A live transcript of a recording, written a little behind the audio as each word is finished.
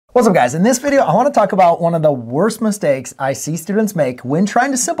What's up guys? In this video, I want to talk about one of the worst mistakes I see students make when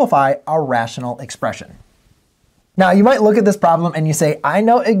trying to simplify a rational expression. Now, you might look at this problem and you say, I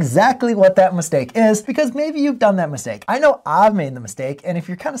know exactly what that mistake is because maybe you've done that mistake. I know I've made the mistake. And if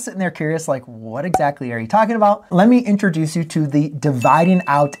you're kind of sitting there curious, like, what exactly are you talking about? Let me introduce you to the dividing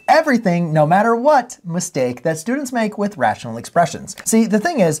out everything, no matter what mistake that students make with rational expressions. See, the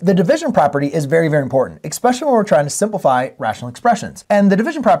thing is, the division property is very, very important, especially when we're trying to simplify rational expressions. And the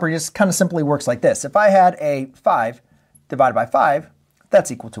division property just kind of simply works like this. If I had a 5 divided by 5,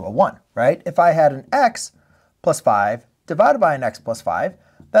 that's equal to a 1, right? If I had an x plus 5 divided by an x plus 5,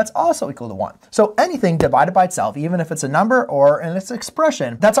 that's also equal to 1. So anything divided by itself, even if it's a number or in its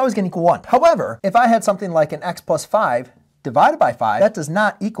expression, that's always going to equal 1. However, if I had something like an x plus 5 divided by 5, that does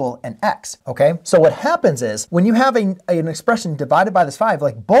not equal an x, okay? So what happens is when you have an expression divided by this 5,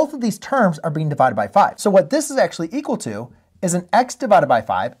 like both of these terms are being divided by 5. So what this is actually equal to is an x divided by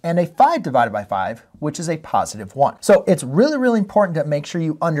 5 and a 5 divided by 5, which is a positive 1. So it's really, really important to make sure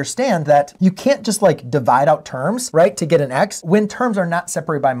you understand that you can't just like divide out terms, right, to get an x when terms are not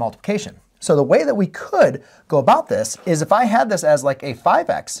separated by multiplication. So the way that we could go about this is if I had this as like a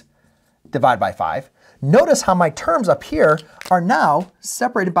 5x divided by 5, notice how my terms up here are now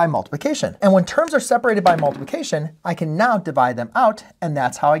separated by multiplication. And when terms are separated by multiplication, I can now divide them out, and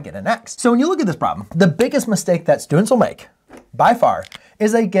that's how I get an x. So when you look at this problem, the biggest mistake that students will make by far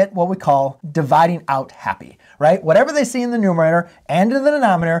is they get what we call dividing out happy, right? Whatever they see in the numerator and in the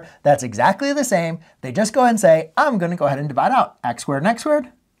denominator, that's exactly the same. They just go ahead and say, I'm going to go ahead and divide out x squared and x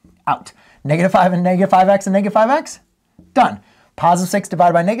squared, out. Negative 5 and negative 5x and negative 5x, done. Positive 6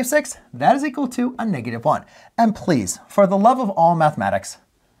 divided by negative 6, that is equal to a negative 1. And please, for the love of all mathematics,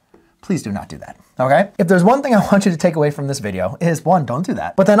 please do not do that, okay? If there's one thing I want you to take away from this video is, one, don't do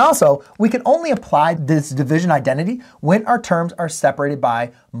that. But then also, we can only apply this division identity when our terms are separated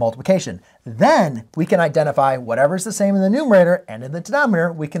by multiplication. Then we can identify whatever's the same in the numerator and in the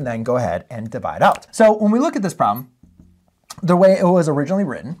denominator, we can then go ahead and divide out. So when we look at this problem, the way it was originally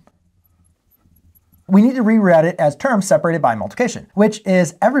written, we need to rewrite it as terms separated by multiplication, which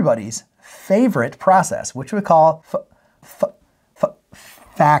is everybody's favorite process, which we call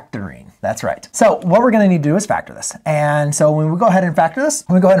factoring. That's right. So what we're going to need to do is factor this. And so when we go ahead and factor this,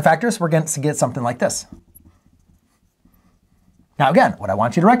 we're going to get something like this. Now again, what I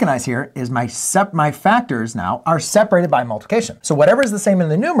want you to recognize here is my factors now are separated by multiplication. So whatever is the same in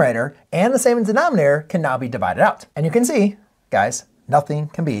the numerator and the same in the denominator can now be divided out. And you can see, guys, nothing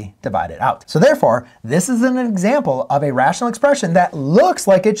can be divided out. So therefore, this is an example of a rational expression that looks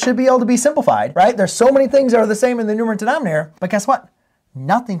like it should be able to be simplified, right? There's so many things that are the same in the numerator and denominator, but guess what?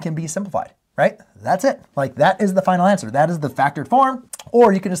 Nothing can be simplified, right? That's it. Like that is the final answer. That is the factored form,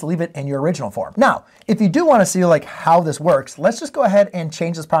 or you can just leave it in your original form. Now, if you do want to see like how this works, let's just go ahead and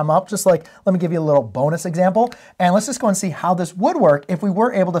change this problem up. Just like, let me give you a little bonus example, and let's just go and see how this would work if we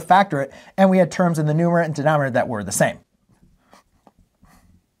were able to factor it and we had terms in the numerator and denominator that were the same.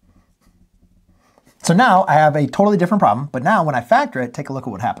 So now I have a totally different problem, but now when I factor it, take a look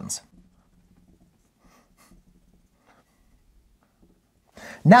at what happens.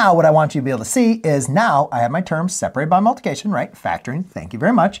 Now what I want you to be able to see is now I have my terms separated by multiplication, right? Factoring, thank you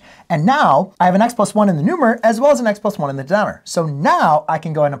very much. And now I have an x plus 1 in the numerator as well as an x plus 1 in the denominator. So now I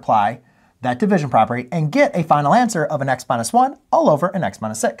can go ahead and apply that division property and get a final answer of an x minus 1 all over an x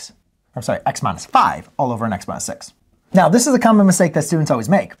minus 6. I'm sorry, x minus 5 all over an x minus 6. Now, this is a common mistake that students always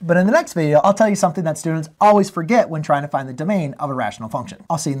make, but in the next video, I'll tell you something that students always forget when trying to find the domain of a rational function.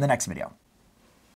 I'll see you in the next video.